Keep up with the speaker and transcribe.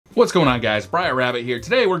What's going on, guys? Briar Rabbit here.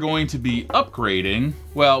 Today we're going to be upgrading,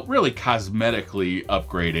 well, really cosmetically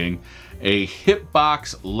upgrading, a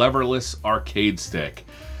Hitbox leverless arcade stick.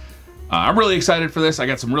 I'm really excited for this. I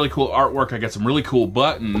got some really cool artwork, I got some really cool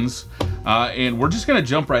buttons, and we're just gonna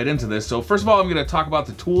jump right into this. So first of all, I'm gonna talk about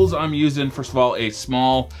the tools I'm using. First of all, a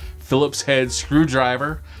small Phillips head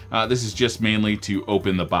screwdriver. This is just mainly to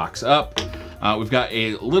open the box up. We've got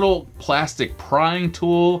a little plastic prying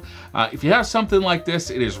tool. If you have something like this,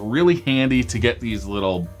 it is really handy to get these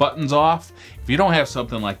little buttons off. If you don't have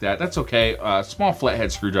something like that, that's okay. A small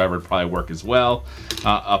flathead screwdriver would probably work as well.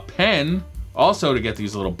 A pen, also to get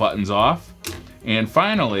these little buttons off. And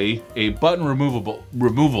finally, a button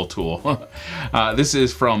removal tool. This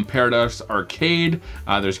is from Paradise Arcade.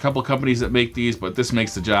 There's a couple companies that make these, but this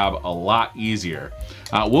makes the job a lot easier.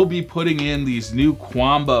 We'll be putting in these new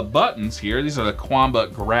Qanba buttons here. These are the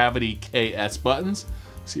Qanba Gravity KS buttons.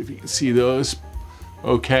 See if you can see those.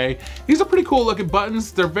 Okay, these are pretty cool looking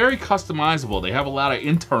buttons. They're very customizable. They have a lot of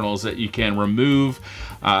internals that you can remove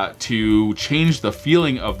to change the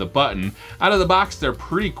feeling of the button. Out of the box, they're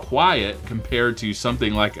pretty quiet compared to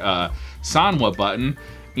something like a Sanwa button,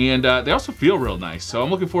 and they also feel real nice. So I'm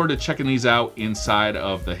looking forward to checking these out inside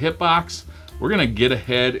of the Hitbox. We're gonna get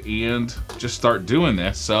ahead and just start doing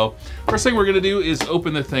this. So first thing we're gonna do is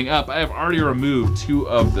open the thing up. I have already removed 2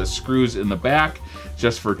 of the screws in the back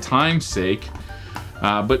just for time's sake.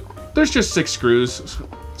 But there's just 6 screws,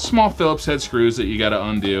 small Phillips head screws that you gotta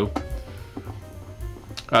undo.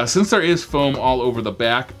 Since there is foam all over the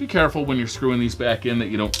back, be careful when you're screwing these back in that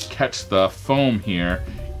you don't catch the foam here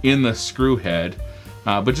in the screw head.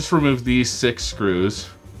 But just remove these 6 screws.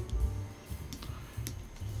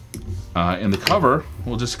 And the cover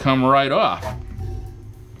will just come right off.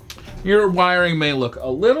 Your wiring may look a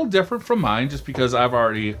little different from mine just because I've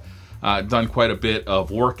already done quite a bit of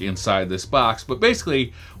work inside this box, but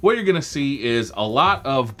basically what you're gonna see is a lot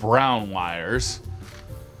of brown wires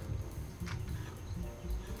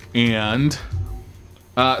and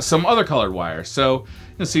some other colored wires. So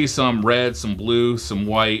you can see some red, some blue, some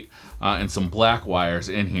white, and some black wires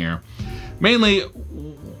in here. Mainly,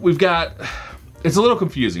 we've got, it's a little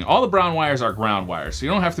confusing. All the brown wires are ground wires, so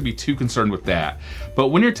you don't have to be too concerned with that. But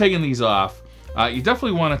when you're taking these off, you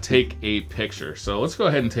definitely want to take a picture. So let's go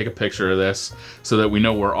ahead and take a picture of this so that we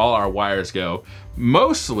know where all our wires go.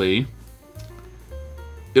 Mostly,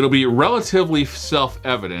 it'll be relatively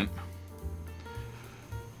self-evident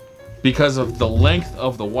because of the length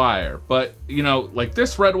of the wire. But, you know, like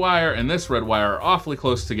this red wire and this red wire are awfully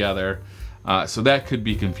close together, so that could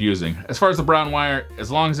be confusing. As far as the brown wire, as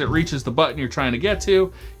long as it reaches the button you're trying to get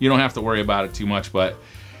to, you don't have to worry about it too much. But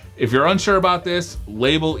if you're unsure about this,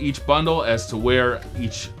 label each bundle as to where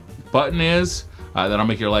each button is. That'll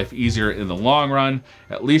make your life easier in the long run.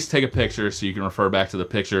 At least take a picture so you can refer back to the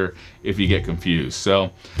picture if you get confused.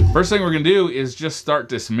 So first thing we're gonna do is just start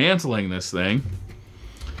dismantling this thing.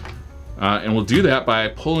 And we'll do that by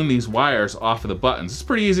pulling these wires off of the buttons. It's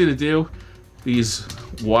pretty easy to do. These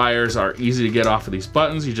wires are easy to get off of these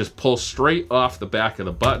buttons. You just pull straight off the back of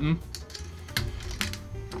the button.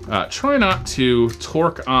 Try not to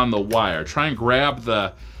torque on the wire. Try and grab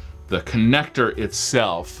the connector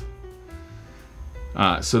itself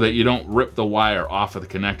so that you don't rip the wire off of the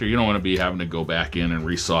connector. You don't want to be having to go back in and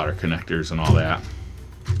resolder connectors and all that.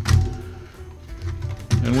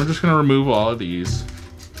 And we're just going to remove all of these.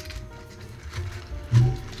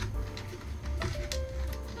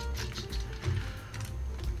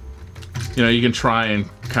 You know, you can try and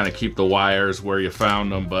kind of keep the wires where you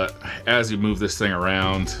found them, but as you move this thing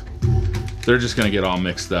around, they're just gonna get all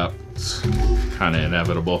mixed up. It's kind of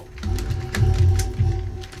inevitable.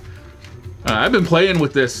 I've been playing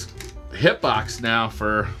with this Hitbox now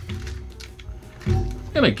for, I'm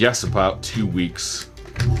gonna guess about 2 weeks.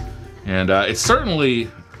 And it's certainly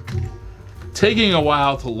taking a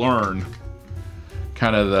while to learn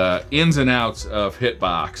kind of the ins and outs of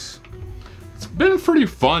Hitbox. It's been pretty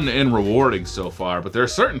fun and rewarding so far, but there are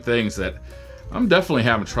certain things that I'm definitely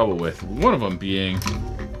having trouble with. One of them being,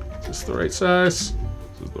 is this the right size?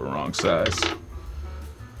 This is the wrong size.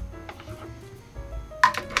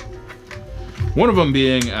 One of them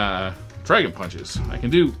being dragon punches. I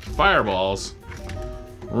can do fireballs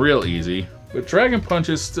real easy, but dragon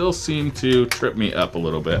punches still seem to trip me up a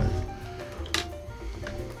little bit.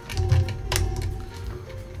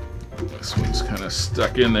 This one's kind of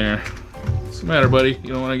stuck in there. What's the matter, buddy?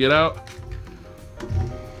 You don't want to get out?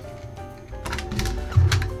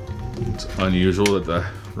 It's unusual that the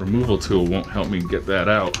removal tool won't help me get that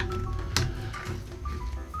out.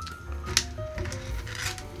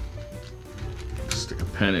 Stick a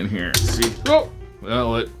pen in here and see. Oh!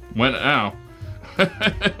 Well, it went out.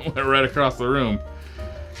 Went right across the room.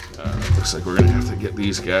 Looks like we're gonna have to get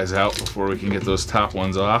these guys out before we can get those top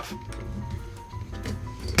ones off.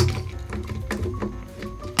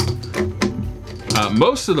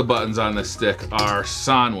 Most of the buttons on this stick are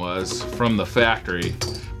Sanwas from the factory,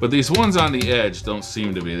 but these ones on the edge don't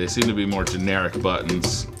seem to be. They seem to be more generic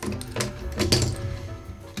buttons.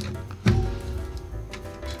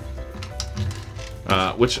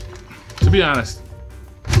 Which, to be honest,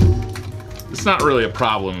 it's not really a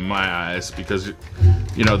problem in my eyes because,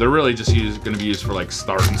 you know, they're really just going to be used for like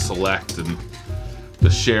start and select and the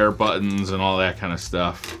share buttons and all that kind of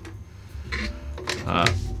stuff.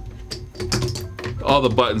 All the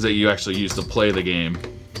buttons that you actually use to play the game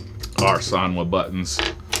are Sanwa buttons.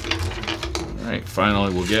 All right,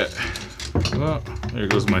 finally we'll get, oh, there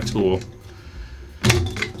goes my tool.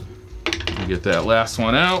 Get that last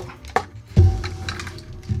one out.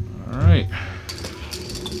 All right,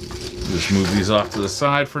 just move these off to the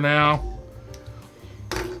side for now.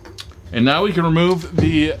 And now we can remove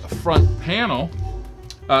the front panel.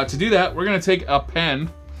 To do that, we're gonna take a pen,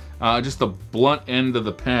 just the blunt end of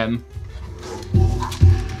the pen.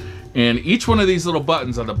 And each one of these little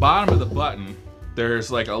buttons, on the bottom of the button, there's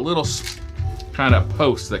like a little kind of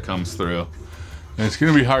post that comes through. And it's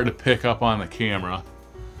gonna be hard to pick up on the camera.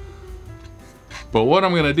 But what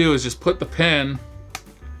I'm gonna do is just put the pen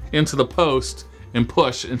into the post and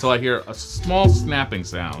push until I hear a small snapping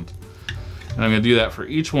sound. And I'm gonna do that for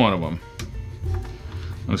each one of them.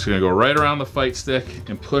 I'm just gonna go right around the fight stick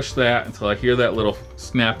and push that until I hear that little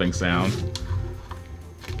snapping sound.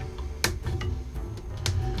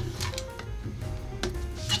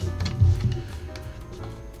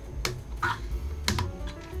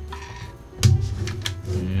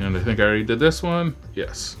 And I think I already did this one.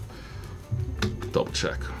 Yes. Double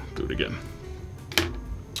check. Do it again.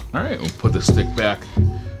 All right, we'll put the stick back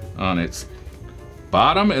on its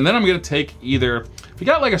bottom, and then I'm gonna take either, if you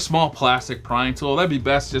got like a small plastic prying tool, that'd be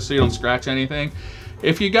best just so you don't scratch anything.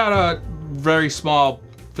 If you got a very small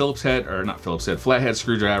Phillips head, or not Phillips head, flathead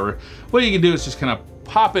screwdriver, what you can do is just kind of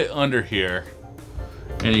pop it under here,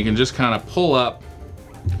 and you can just kind of pull up.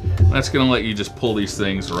 That's gonna let you just pull these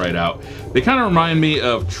things right out. They kind of remind me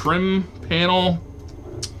of trim panel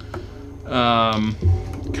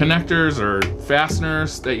connectors or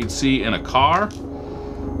fasteners that you'd see in a car.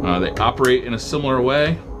 They operate in a similar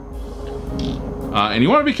way. And you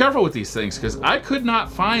want to be careful with these things because I could not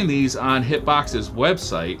find these on Hitbox's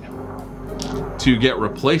website to get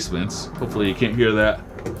replacements. Hopefully you can't hear that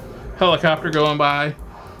helicopter going by.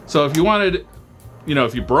 So if you wanted, you know,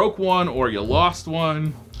 if you broke one or you lost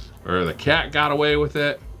one or the cat got away with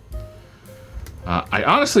it, I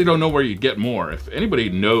honestly don't know where you'd get more. If anybody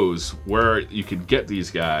knows where you could get these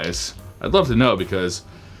guys, I'd love to know because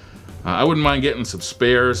I wouldn't mind getting some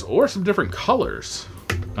spares or some different colors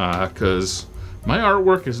because my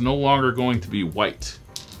artwork is no longer going to be white.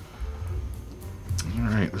 All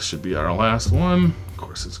right, this should be our last one. Of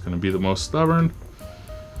course, it's going to be the most stubborn.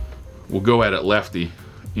 We'll go at it lefty,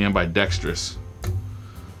 ambidextrous.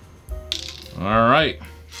 All right.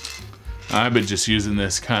 I've been just using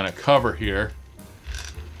this kind of cover here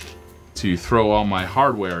to throw all my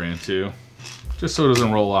hardware into, just so it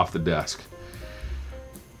doesn't roll off the desk.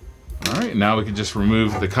 All right, now we can just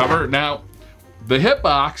remove the cover. Now, the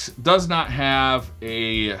Hitbox does not have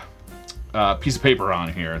a piece of paper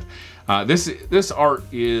on here. This art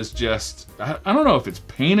is just, I don't know if it's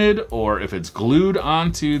painted or if it's glued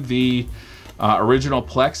onto the original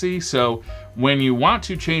plexi. So when you want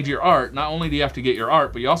to change your art, not only do you have to get your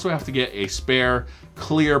art, but you also have to get a spare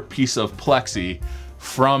clear piece of plexi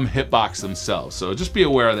from Hitbox themselves. So just be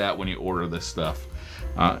aware of that when you order this stuff.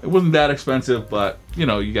 It wasn't that expensive, but you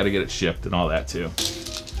know, you got to get it shipped and all that too.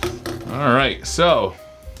 All right, so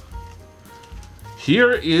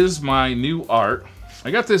here is my new art.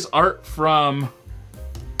 I got this art from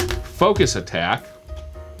Focus Attack.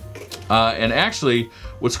 And actually,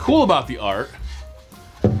 what's cool about the art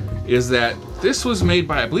is that this was made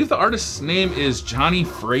by, I believe the artist's name is Johnny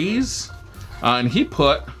Fraze. And he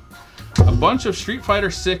put a bunch of Street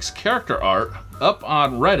Fighter 6 character art up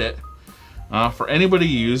on Reddit for anybody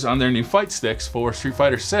to use on their new fight sticks for Street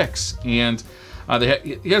Fighter 6. And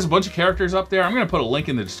he has a bunch of characters up there. I'm going to put a link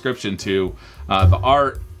in the description to the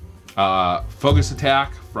art, Focus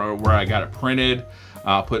Attack, for where I got it printed.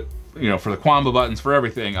 I'll put, you know, for the Qanba buttons, for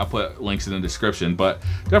everything, I'll put links in the description. But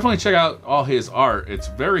definitely check out all his art. It's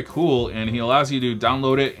very cool, and he allows you to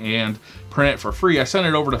download it and print it for free. I sent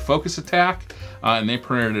it over to Focus Attack, and they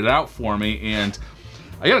printed it out for me. And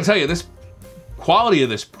I gotta tell you, this quality of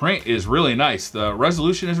this print is really nice. The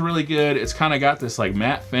resolution is really good. It's kind of got this like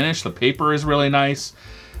matte finish. The paper is really nice.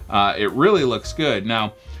 it really looks good.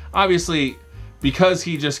 Now, obviously, because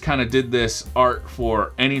he just kind of did this art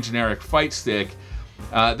for any generic fight stick,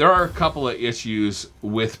 there are a couple of issues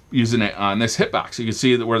with using it on this hitbox. You can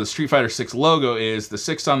see that where the Street Fighter 6 logo is, the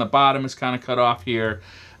 6 on the bottom is kind of cut off here.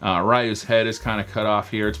 Ryu's head is kind of cut off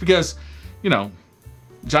here. It's because, you know,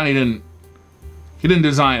 Johnny didn't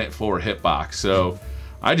design it for a hitbox. So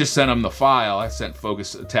I just sent him the file. I sent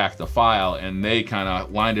Focus Attack the file, and they kind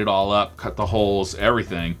of lined it all up, cut the holes,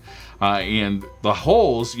 everything. And the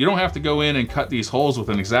holes, you don't have to go in and cut these holes with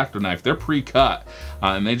an X-Acto knife. They're pre-cut,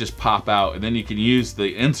 and they just pop out. And then you can use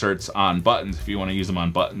the inserts on buttons if you want to use them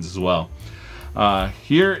on buttons as well.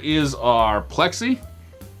 Here is our plexi.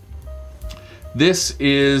 This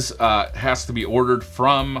is has to be ordered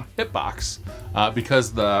from Hitbox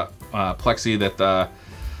because the plexi that the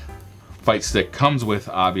fight stick comes with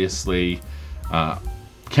obviously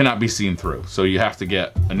cannot be seen through. So you have to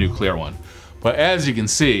get a new clear one. But as you can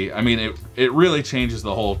see, I mean, it really changes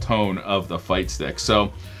the whole tone of the fight stick.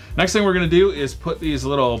 So next thing we're gonna do is put these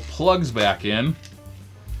little plugs back in.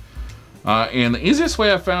 And the easiest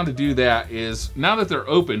way I've found to do that is, now that they're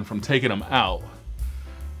open from taking them out,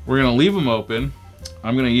 we're gonna leave them open.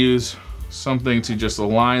 I'm gonna use something to just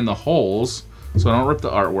align the holes so I don't rip the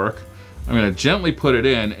artwork. I'm gonna gently put it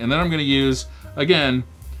in, and then I'm gonna use, again,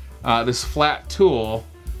 this flat tool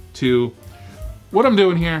to, what I'm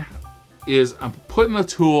doing here is I'm putting the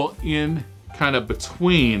tool in kind of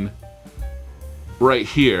between right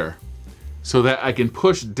here so that I can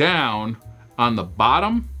push down on the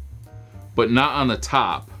bottom but not on the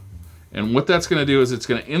top. And what that's gonna do is it's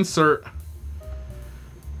gonna insert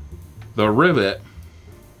the rivet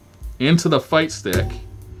into the fight stick,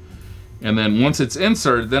 and then once it's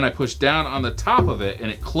inserted, then I push down on the top of it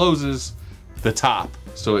and it closes the top,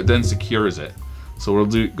 so it then secures it. So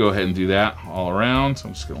we'll go ahead and do that all around. So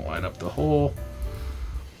I'm just gonna line up the hole.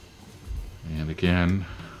 And again,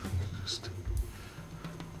 just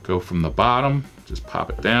go from the bottom, just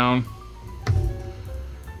pop it down.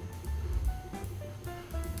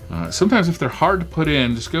 Sometimes if they're hard to put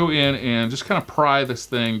in, just go in and just kind of pry this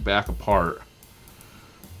thing back apart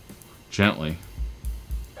gently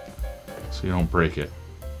so you don't break it.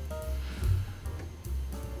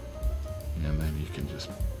 And then you can just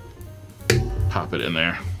pop it in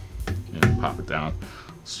there and pop it down.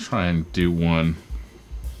 Let's try and do one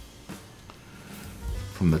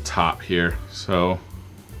from the top here. So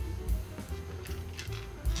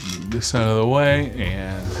move this out of the way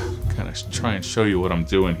and kind of try and show you what I'm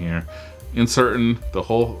doing here. Inserting the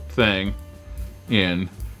whole thing in,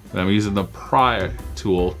 and I'm using the pry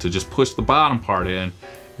tool to just push the bottom part in,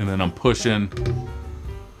 and then I'm pushing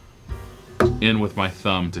in with my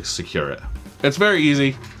thumb to secure it. It's very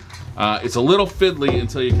easy. It's a little fiddly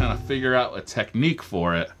until you kind of figure out a technique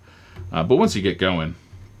for it. But once you get going,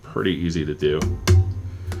 pretty easy to do.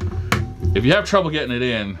 If you have trouble getting it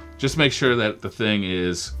in, just make sure that the thing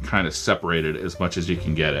is kind of separated as much as you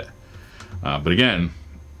can get it. But again,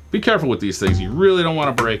 be careful with these things. You really don't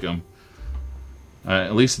want to break them,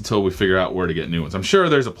 at least until we figure out where to get new ones. I'm sure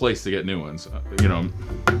there's a place to get new ones. You know,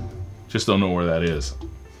 just don't know where that is.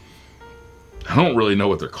 I don't really know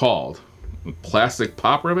what they're called. Plastic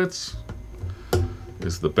pop rivets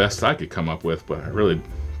is the best I could come up with, but I really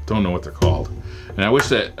don't know what they're called. And I wish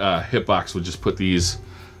that Hitbox would just put these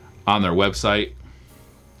on their website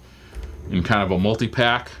in kind of a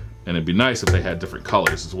multi-pack, and it'd be nice if they had different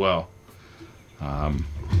colors as well.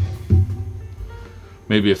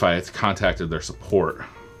 Maybe if I had contacted their support,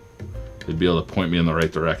 they'd be able to point me in the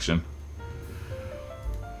right direction.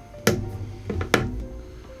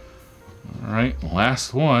 All right,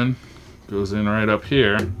 last one goes in right up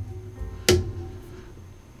here.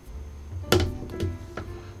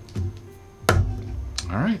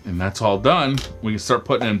 All right, and that's all done. We can start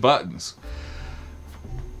putting in buttons.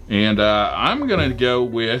 And I'm gonna go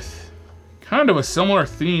with kind of a similar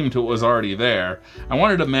theme to what was already there. I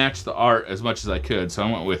wanted to match the art as much as I could, so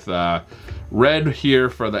I went with red here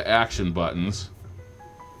for the action buttons,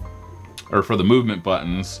 or for the movement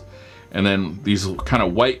buttons, and then these kind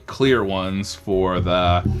of white clear ones for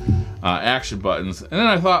the action buttons. And then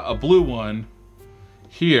I thought a blue one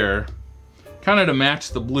here, kind of to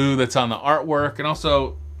match the blue that's on the artwork, and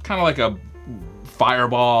also kind of like a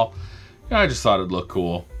fireball. I just thought it'd look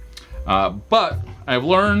cool. But I've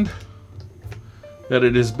learned that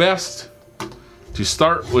it is best to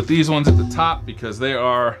start with these ones at the top because they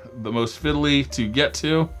are the most fiddly to get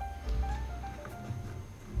to.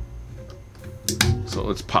 So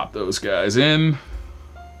let's pop those guys in.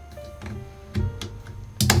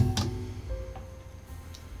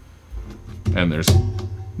 And there's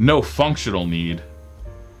no functional need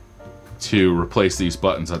to replace these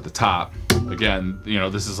buttons at the top. Again, you know,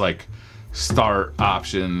 this is like start,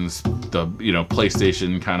 options, the, you know,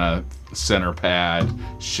 PlayStation kind of center pad,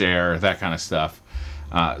 share, that kind of stuff.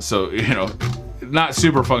 So, you know, not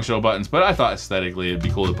super functional buttons, but I thought aesthetically it'd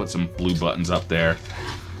be cool to put some blue buttons up there.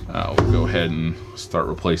 We'll go ahead and start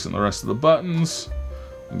replacing the rest of the buttons.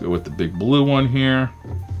 We'll go with the big blue one here.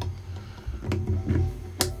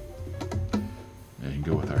 And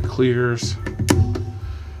go with our clears.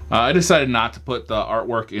 I decided not to put the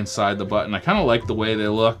artwork inside the button. I kind of like the way they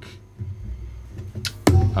look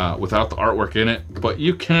without the artwork in it, but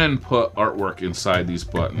you can put artwork inside these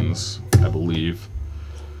buttons, I believe.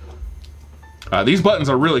 These buttons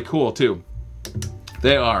are really cool too.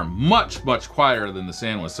 They are much, much quieter than the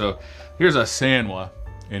Sanwa. So here's a Sanwa,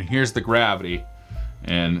 and here's the Gravity,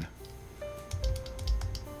 and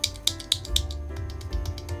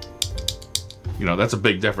you know, that's a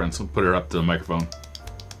big difference. We'll put her up to the microphone.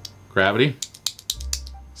 Gravity,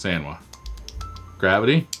 Sanwa.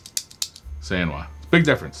 Gravity, Sanwa. Big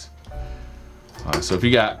difference. So if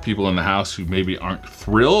you got people in the house who maybe aren't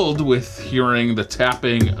thrilled with hearing the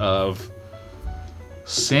tapping of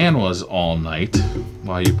Sanwas all night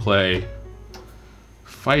while you play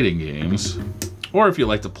fighting games, or if you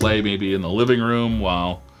like to play maybe in the living room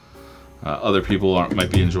while other people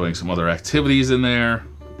might be enjoying some other activities in there.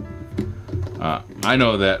 I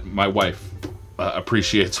know that my wife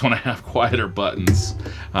appreciates when I have quieter buttons.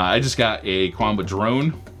 I just got a Qanba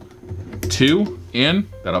Drone 2 in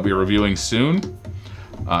that I'll be reviewing soon.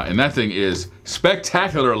 And that thing is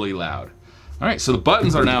spectacularly loud. All right, so the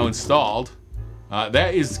buttons are now installed.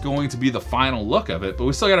 That is going to be the final look of it, but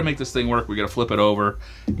we still got to make this thing work. We got to flip it over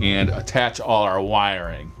and attach all our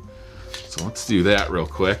wiring. So let's do that real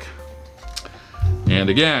quick. And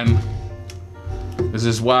again, this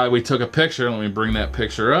is why we took a picture. Let me bring that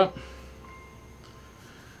picture up.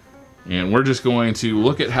 And we're just going to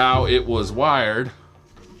look at how it was wired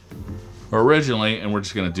originally, and we're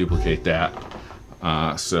just going to duplicate that.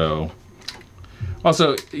 Also,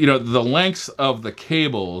 you know, the lengths of the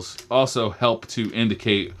cables also help to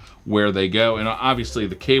indicate where they go. And obviously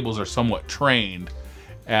the cables are somewhat trained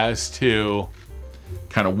as to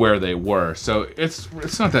kind of where they were. So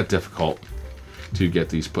it's not that difficult to get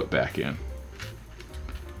these put back in.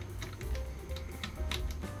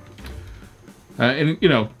 And you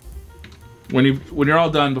know, when you're all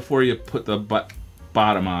done, before you put the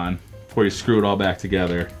bottom on, before you screw it all back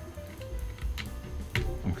together,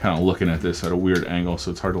 I'm kind of looking at this at a weird angle,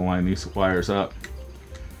 so it's hard to line these wires up.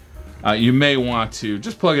 You may want to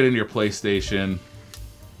just plug it into your PlayStation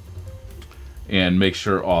and make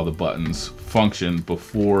sure all the buttons function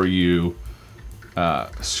before you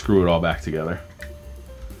screw it all back together.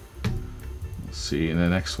 Let's see, and the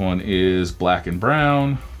next one is black and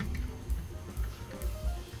brown.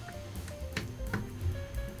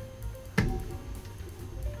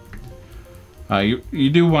 You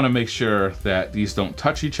do want to make sure that these don't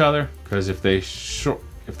touch each other, because if they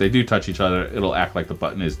do touch each other, it'll act like the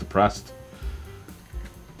button is depressed.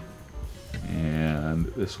 And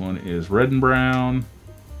this one is red and brown.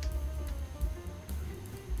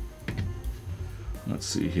 Let's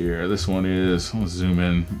see here. This one is, let's zoom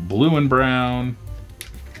in, blue and brown.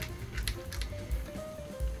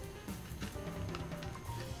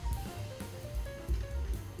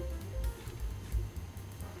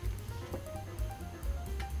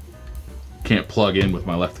 Can't plug in with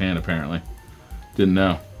my left hand, apparently. Didn't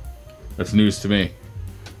know. That's news to me.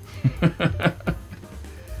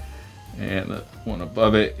 And the one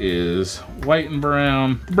above it is white and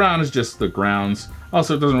brown. The brown is just the grounds.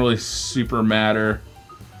 Also, it doesn't really super matter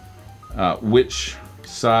which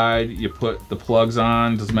side you put the plugs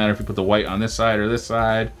on. Doesn't matter if you put the white on this side or this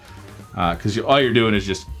side, because all you're doing is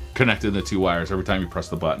just connecting the two wires every time you press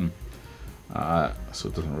the button. So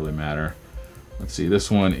it doesn't really matter. Let's see, this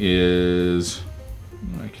one is,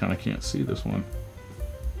 I kind of can't see this one.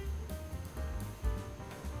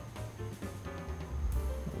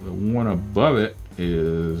 The one above it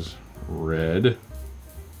is red. It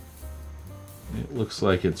looks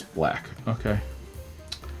like it's black. Okay.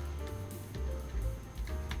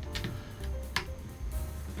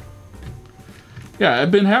 Yeah, I've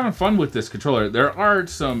been having fun with this controller. There are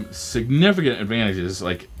some significant advantages,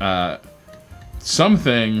 like some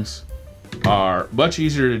things are much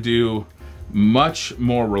easier to do much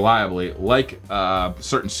more reliably, like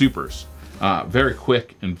certain supers. Very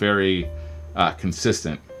quick and very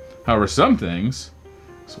consistent. However, some things,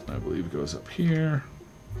 so I believe it goes up here.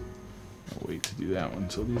 I'll wait to do that one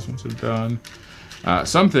until these ones are done.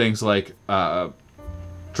 Some things like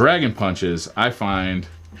dragon punches, I find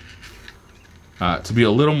to be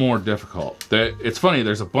a little more difficult. It's funny,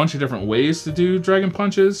 there's a bunch of different ways to do dragon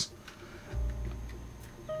punches.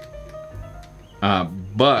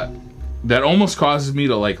 But that almost causes me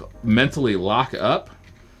to like mentally lock up.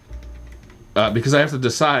 Because I have to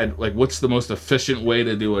decide like what's the most efficient way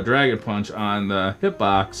to do a dragon punch on the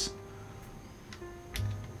Hitbox.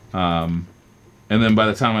 And then by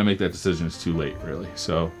the time I make that decision, it's too late, really.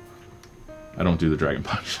 So I don't do the dragon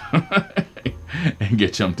punch and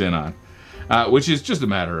get jumped in on. Which is just a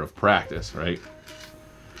matter of practice, right?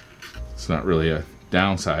 It's not really a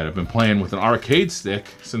downside. I've been playing with an arcade stick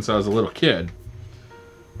since I was a little kid.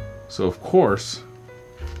 So of course,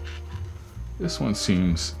 this one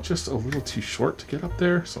seems just a little too short to get up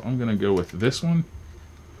there. So I'm gonna go with this one.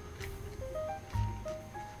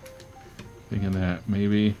 Thinking that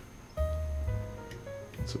maybe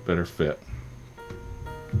it's a better fit.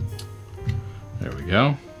 There we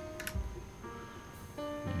go.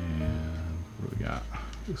 Got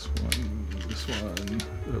this one, we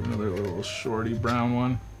have another little shorty brown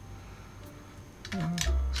one.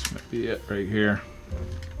 This might be it right here.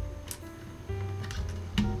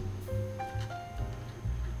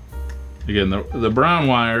 Again, the brown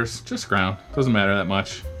wires, just ground, doesn't matter that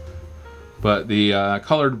much. But the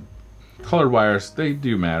colored wires, they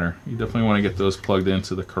do matter. You definitely want to get those plugged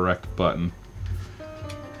into the correct button.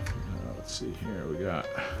 Let's see here, we got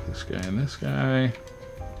this guy and this guy.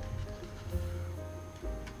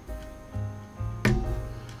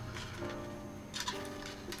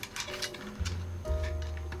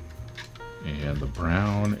 And the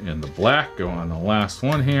brown and the black go on the last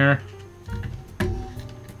one here.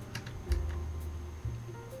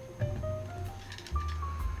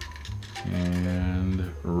 And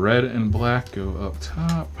red and black go up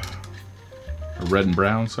top. Or red and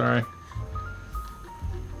brown, sorry.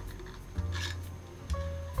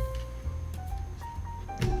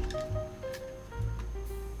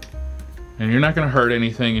 And you're not going to hurt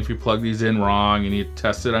anything if you plug these in wrong and you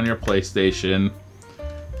test it on your PlayStation.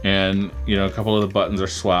 And you know, a couple of the buttons are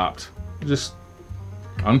swapped. Just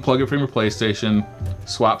unplug it from your PlayStation,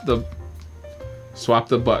 swap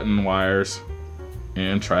the button wires,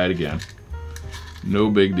 and try it again. No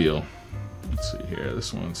big deal. Let's see here.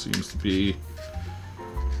 This one seems to be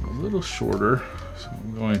a little shorter, so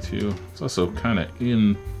I'm going to. It's also kind of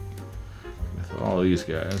in with all these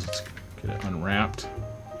guys. Let's get it unwrapped.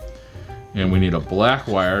 And we need a black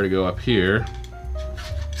wire to go up here.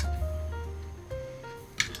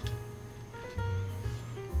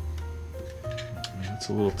 It's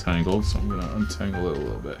a little tangled, so I'm going to untangle it a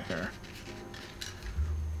little bit here.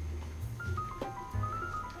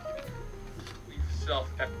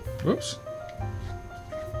 Whoops.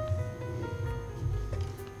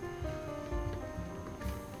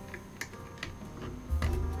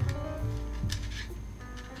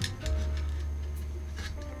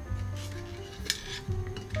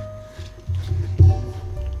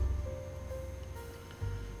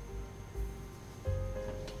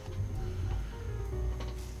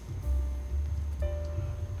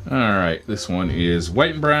 All right, this one is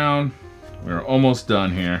white and brown. We're almost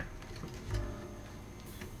done here.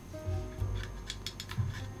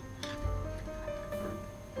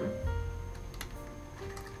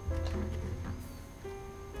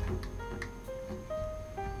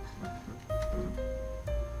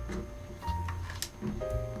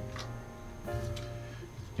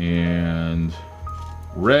 And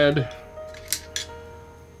red.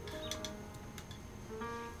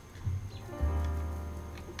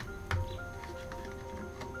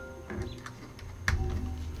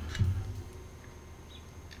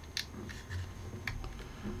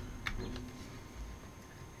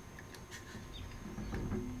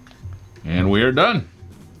 And we are done.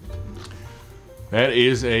 That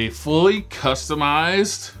is a fully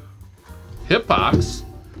customized Hitbox.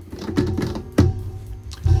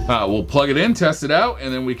 We'll plug it in, test it out,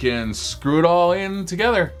 and then we can screw it all in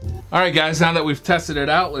together. All right, guys, now that we've tested it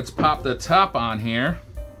out, let's pop the top on here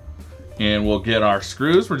and we'll get our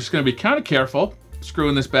screws. We're just gonna be kind of careful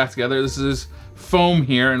screwing this back together. This is foam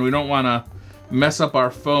here, and we don't wanna mess up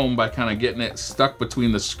our foam by kind of getting it stuck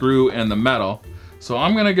between the screw and the metal. So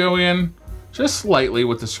I'm gonna go in just slightly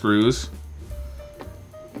with the screws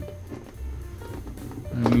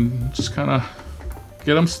and just kind of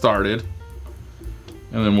get them started.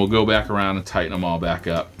 And then we'll go back around and tighten them all back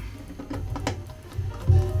up.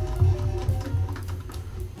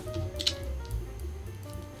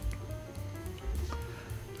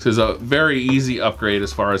 This is a very easy upgrade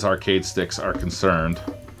as far as arcade sticks are concerned.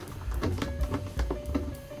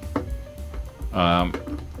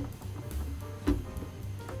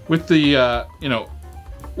 With the,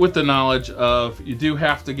 with the knowledge of you do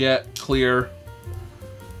have to get clear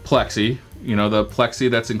plexi. You know, the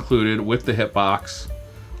plexi that's included with the Hitbox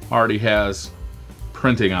already has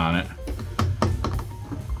printing on it.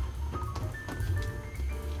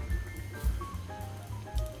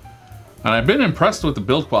 And I've been impressed with the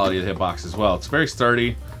build quality of the Hitbox as well. It's very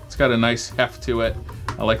sturdy. It's got a nice heft to it.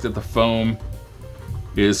 I like that the foam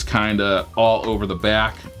is kind of all over the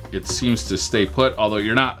back. It seems to stay put, although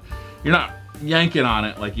you're not yanking on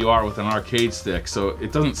it like you are with an arcade stick, so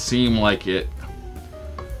it doesn't seem like it,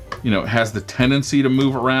 you know, has the tendency to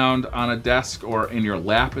move around on a desk or in your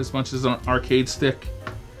lap as much as an arcade stick,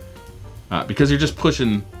 because you're just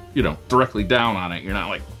pushing, you know, directly down on it. You're not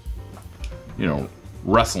like, you know,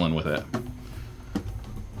 wrestling with it.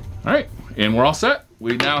 All right, and we're all set.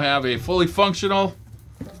 We now have a fully functional,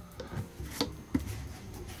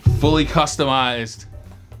 fully customized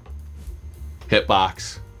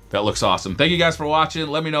Hitbox. That looks awesome. Thank you guys for watching.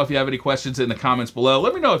 Let me know if you have any questions in the comments below.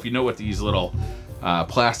 Let me know if you know what these little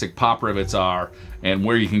plastic pop rivets are and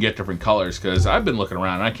where you can get different colors, because I've been looking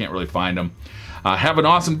around and I can't really find them. Have an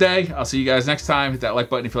awesome day. I'll see you guys next time. Hit that like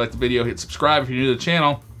button if you liked the video. Hit subscribe if you're new to the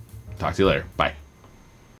channel. Talk to you later. Bye.